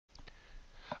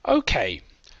Okay,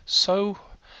 so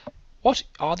what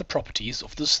are the properties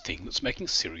of this thing that's making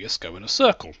Sirius go in a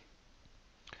circle?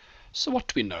 So what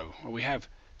do we know? Well, we have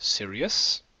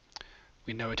Sirius.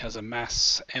 We know it has a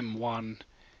mass m1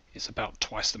 is about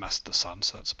twice the mass of the Sun,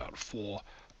 so that's about 4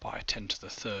 by 10 to the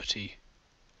 30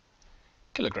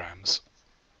 kilograms.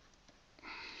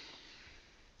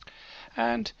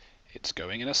 And it's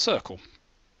going in a circle.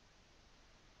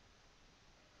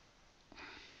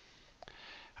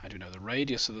 And we know the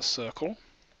radius of the circle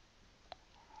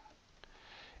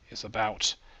is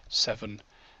about 7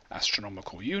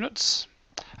 astronomical units.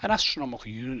 An astronomical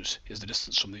unit is the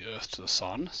distance from the Earth to the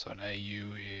Sun, so an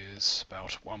AU is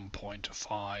about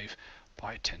 1.5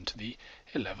 by 10 to the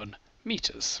 11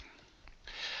 meters.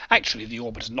 Actually, the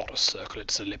orbit is not a circle,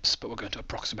 it's an ellipse, but we're going to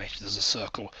approximate it as a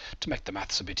circle to make the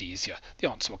maths a bit easier. The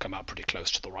answer will come out pretty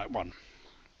close to the right one.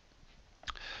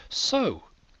 So,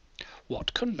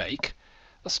 what can make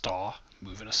a star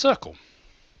move in a circle?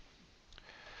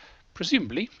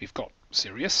 Presumably, we've got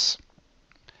Sirius,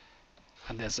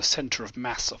 and there's the centre of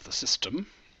mass of the system,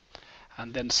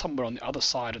 and then somewhere on the other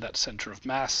side of that centre of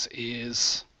mass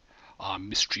is our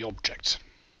mystery object.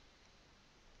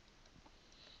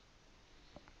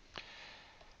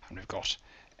 And we've got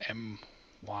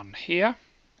M1 here,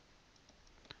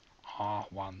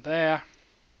 R1 there,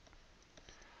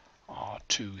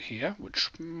 R2 here,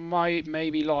 which may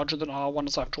be larger than R1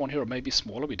 as I've drawn here, or maybe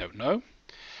smaller, we don't know.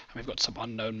 And we've got some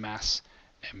unknown mass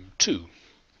M2.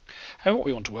 And what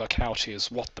we want to work out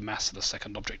is what the mass of the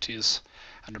second object is,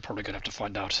 and we're probably going to have to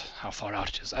find out how far out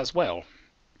it is as well.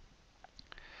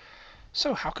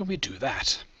 So how can we do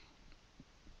that?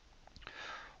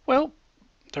 Well,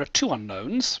 there are two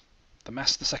unknowns, the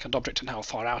mass of the second object and how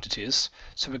far out it is,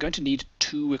 so we're going to need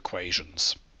two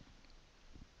equations.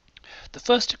 The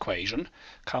first equation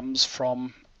comes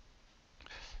from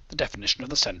the definition of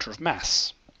the centre of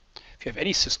mass. If you have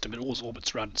any system, it always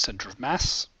orbits around its centre of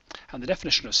mass, and the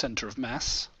definition of centre of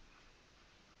mass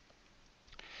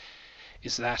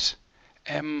is that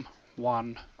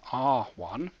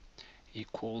m1r1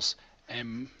 equals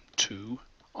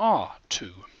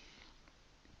m2r2.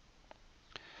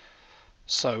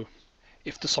 So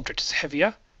if this object is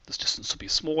heavier, this distance will be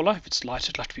smaller. If it's lighter,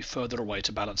 it'll have to be further away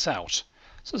to balance out.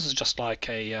 So this is just like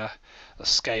a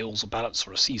scales or balance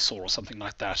or a seesaw or something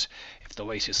like that. If the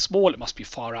weight is small, it must be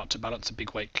far out to balance a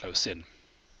big weight close in.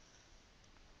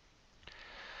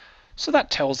 So that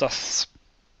tells us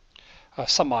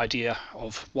some idea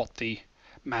of what the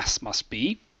mass must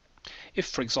be. If,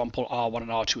 for example, R1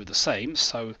 and R2 are the same,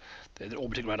 so they're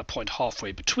orbiting around a point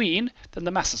halfway between, then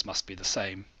the masses must be the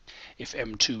same. If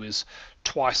M2 is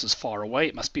twice as far away,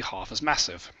 it must be half as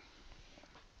massive.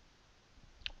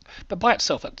 But by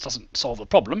itself, that doesn't solve the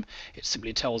problem. It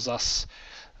simply tells us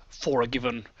for a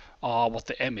given R what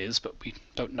the M is, but we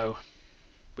don't know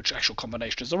which actual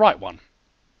combination is the right one.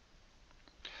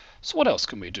 So what else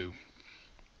can we do?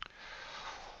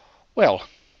 Well,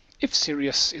 if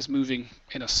Sirius is moving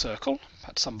in a circle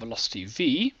at some velocity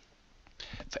v,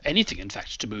 for anything in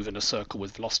fact to move in a circle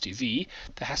with velocity v,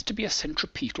 there has to be a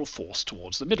centripetal force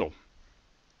towards the middle.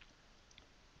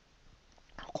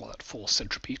 I'll call that force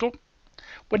centripetal.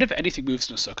 Whenever anything moves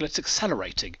in a circle, it's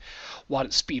accelerating. While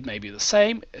its speed may be the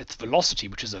same, its velocity,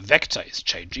 which is a vector, is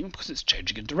changing because it's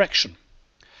changing in direction.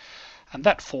 And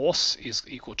that force is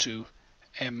equal to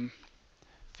mv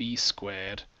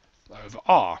squared over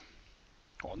r.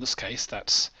 Or in this case,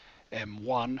 that's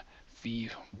m1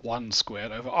 v1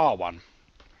 squared over r1.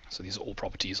 So these are all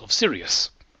properties of Sirius.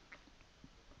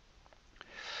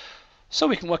 So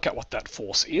we can work out what that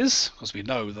force is, because we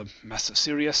know the mass of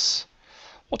Sirius.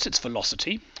 What's its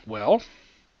velocity? Well,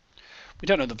 we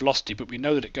don't know the velocity, but we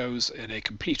know that it goes in a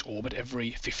complete orbit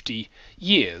every 50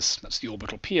 years. That's the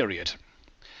orbital period.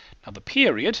 Now the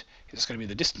period is going to be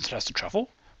the distance it has to travel,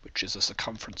 which is the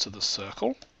circumference of the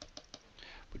circle,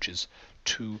 which is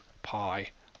 2 pi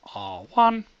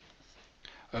r1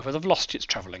 over the velocity it's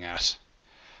travelling at.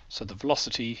 So the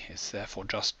velocity is therefore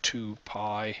just 2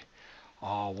 pi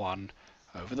r1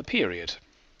 over the period.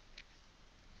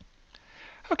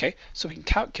 Okay, so we can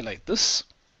calculate this.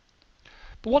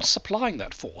 But what's supplying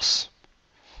that force?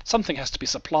 Something has to be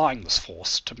supplying this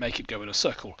force to make it go in a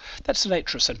circle. That's the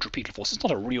nature of centripetal force. It's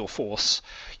not a real force.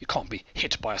 You can't be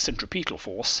hit by a centripetal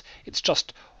force. It's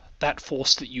just that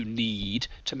force that you need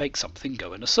to make something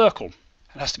go in a circle.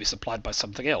 It has to be supplied by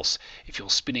something else. If you're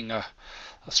spinning a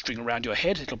string around your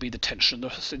head, it'll be the tension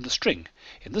in the string.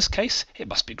 In this case, it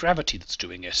must be gravity that's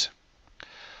doing it.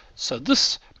 So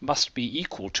this must be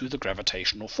equal to the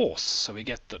gravitational force. So we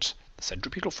get that the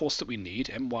centripetal force that we need,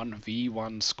 m1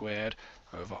 v1 squared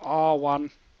over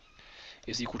r1,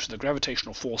 is equal to the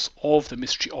gravitational force of the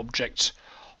mystery object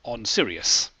on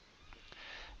Sirius.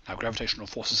 Now, gravitational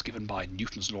force is given by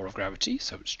Newton's law of gravity,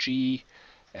 so it's G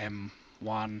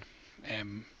m1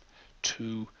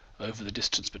 m2 over the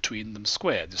distance between them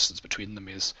squared. The distance between them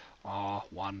is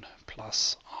r1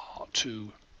 plus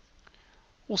r2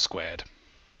 all squared.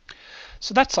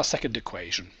 So that's our second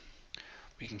equation.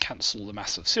 We can cancel the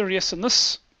mass of Sirius in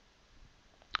this.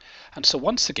 And so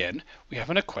once again, we have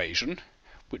an equation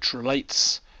which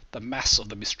relates the mass of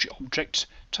the mystery object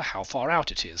to how far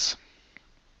out it is.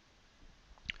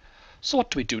 So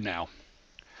what do we do now?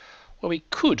 Well, we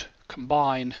could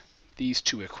combine these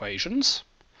two equations,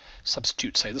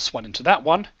 substitute, say, this one into that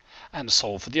one, and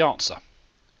solve for the answer.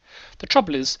 The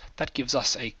trouble is that gives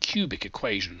us a cubic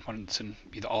equation, one that's in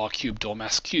either r cubed or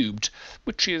mass cubed,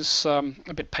 which is a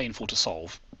bit painful to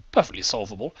solve. Perfectly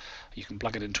solvable. You can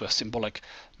plug it into a symbolic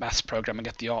maths program and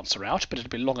get the answer out, but it'll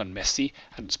be long and messy,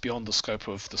 and it's beyond the scope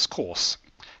of this course.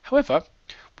 However,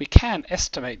 we can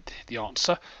estimate the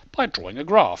answer by drawing a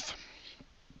graph.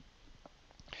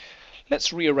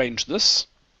 Let's rearrange this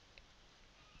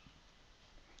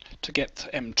to get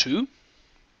m2.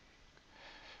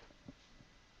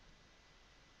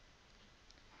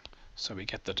 So we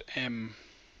get that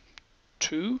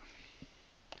m2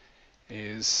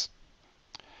 is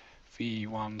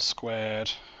v1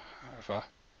 squared over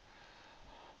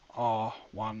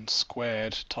r1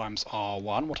 squared times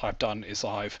r1. What I've done is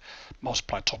I've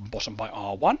multiplied top and bottom by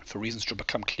r1 for reasons which will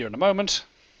become clear in a moment.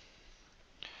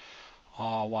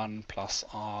 r1 plus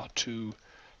r2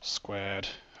 squared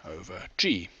over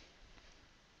g.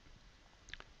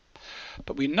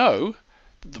 But we know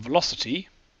that the velocity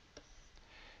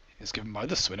is given by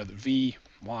this. We know that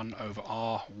v1 over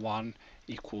r1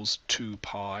 equals 2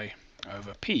 pi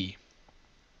over p.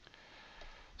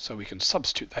 So we can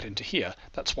substitute that into here.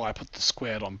 That's why I put the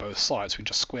squared on both sides. We can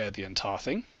just square the entire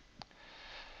thing.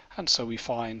 And so we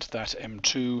find that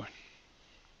m2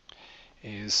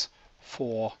 is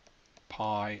 4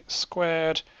 pi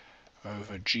squared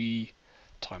over g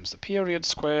times the period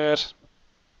squared,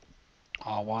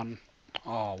 r1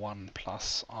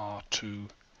 plus r2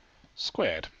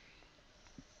 squared.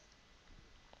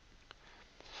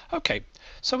 Okay,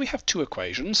 so we have two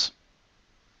equations.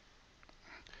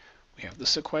 We have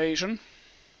this equation,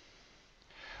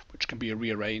 which can be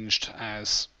rearranged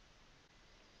as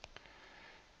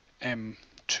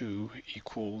m2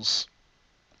 equals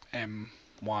m1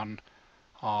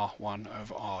 r1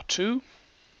 over r2.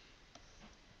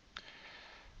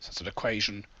 So it's an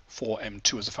equation for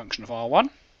m2 as a function of r1.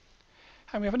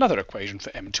 And we have another equation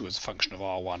for m2 as a function of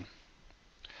r1.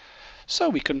 So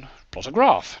we can plot a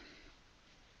graph.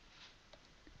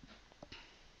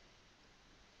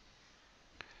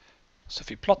 So if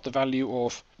we plot the value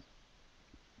of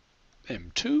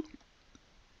m2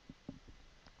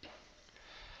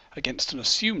 against an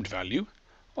assumed value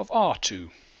of r2.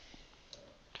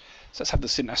 So let's have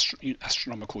this in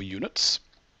astronomical units.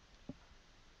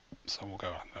 So we'll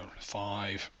go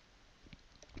 5,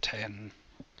 10,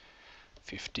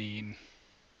 15,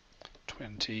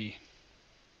 20,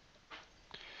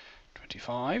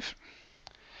 25.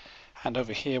 And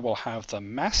over here we'll have the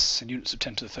mass in units of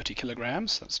 10 to the 30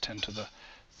 kilograms. That's 10 to the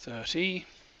 30,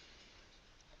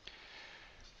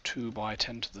 2 by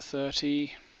 10 to the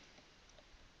 30,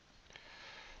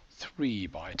 3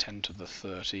 by 10 to the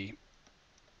 30,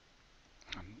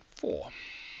 and 4.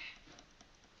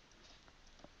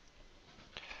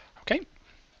 Okay,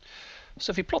 so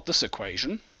if we plot this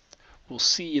equation, we'll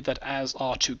see that as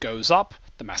R2 goes up,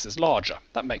 the mass is larger.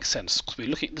 That makes sense, because we're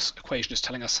looking at this equation is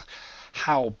telling us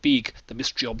how big the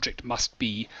mystery object must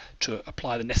be to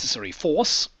apply the necessary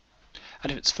force,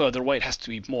 and if it's further away it has to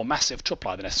be more massive to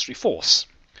apply the necessary force.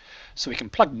 So we can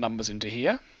plug the numbers into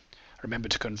here. Remember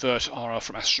to convert R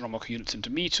from astronomical units into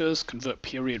meters, convert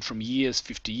period from years,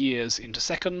 50 years, into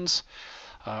seconds.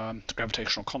 The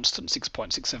gravitational constant,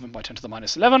 6.67 by 10 to the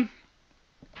minus 11.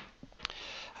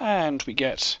 And we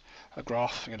get a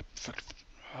graph. We get for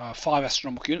 5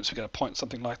 astronomical units, we get a point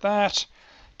something like that.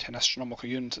 10 astronomical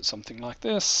units, it's something like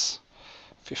this.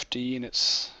 15,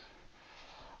 it's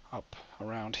up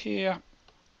around here.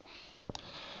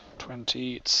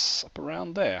 20, it's up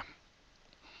around there.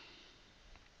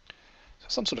 So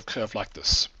some sort of curve like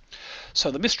this.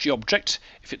 So the mystery object,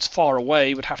 if it's far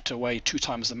away, would have to weigh 2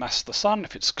 times the mass of the Sun.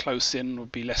 If it's close in,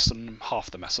 would be less than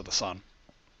half the mass of the Sun.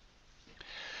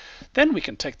 Then we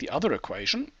can take the other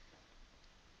equation,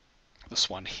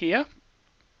 this one here,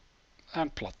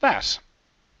 and plot that.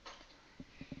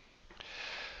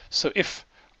 So if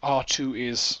R2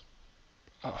 is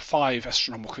 5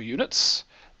 astronomical units,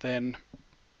 then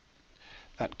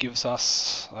that gives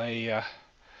us a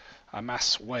a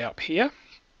mass way up here.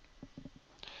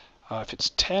 If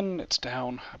it's 10, it's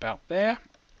down about there.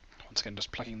 Once again,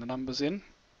 just plugging the numbers in.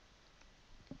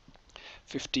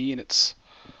 15, it's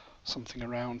something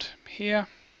around here.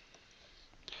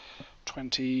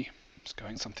 20, it's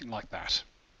going something like that.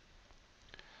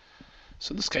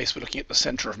 So in this case, we're looking at the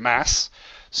center of mass.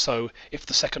 So if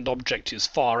the second object is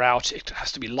far out, it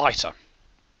has to be lighter.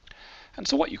 And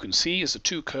so what you can see is the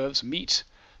two curves meet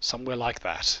somewhere like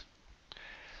that.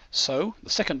 So the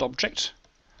second object,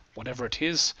 whatever it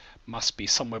is, must be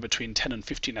somewhere between 10 and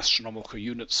 15 astronomical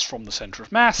units from the center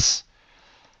of mass,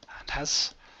 and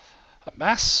has a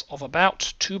mass of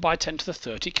about 2 by 10 to the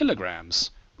 30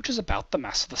 kilograms, which is about the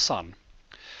mass of the Sun.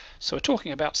 So we're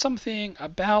talking about something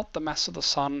about the mass of the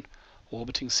Sun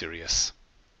orbiting Sirius.